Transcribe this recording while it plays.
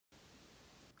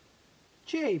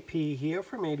JP here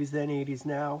from 80s Then 80s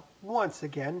Now, once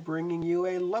again bringing you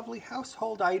a lovely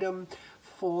household item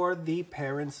for the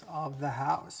parents of the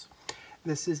house.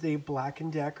 This is the Black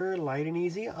 & Decker Light and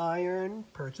Easy Iron,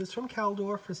 purchased from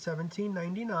Caldor for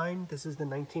 $17.99. This is the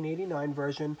 1989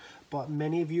 version, but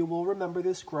many of you will remember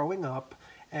this growing up.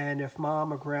 And if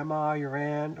mom or grandma, your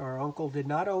aunt or uncle did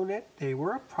not own it, they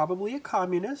were probably a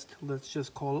communist. Let's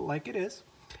just call it like it is.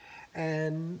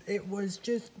 And it was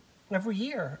just every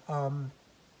year.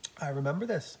 I remember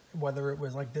this, whether it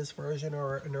was like this version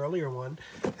or an earlier one.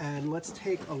 And let's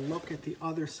take a look at the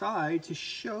other side to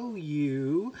show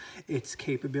you its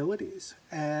capabilities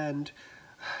and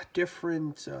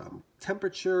different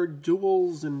temperature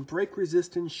duals and break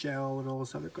resistant shell and all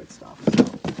this other good stuff. So,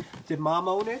 did mom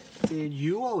own it? Did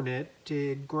you own it?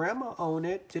 Did grandma own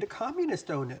it? Did a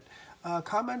communist own it?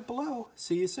 Comment below.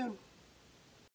 See you soon.